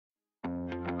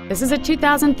This is a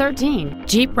 2013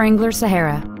 Jeep Wrangler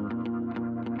Sahara.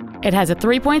 It has a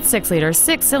 3.6-liter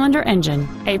six-cylinder engine,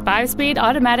 a 5-speed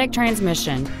automatic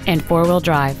transmission, and four-wheel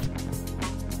drive.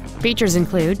 Features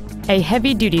include a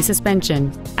heavy-duty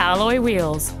suspension, alloy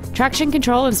wheels, traction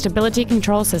control and stability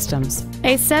control systems,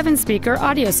 a 7-speaker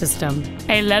audio system,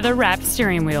 a leather-wrapped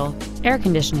steering wheel, air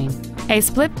conditioning, a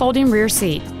split folding rear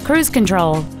seat, cruise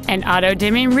control, an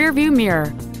auto-dimming rear-view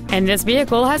mirror, and this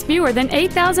vehicle has fewer than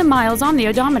 8,000 miles on the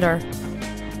odometer.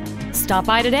 Stop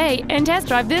by today and test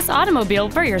drive this automobile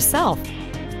for yourself.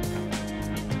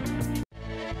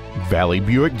 Valley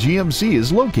Buick GMC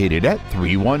is located at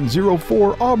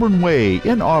 3104 Auburn Way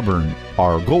in Auburn.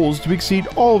 Our goal is to exceed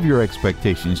all of your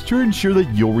expectations to ensure that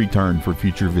you'll return for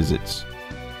future visits.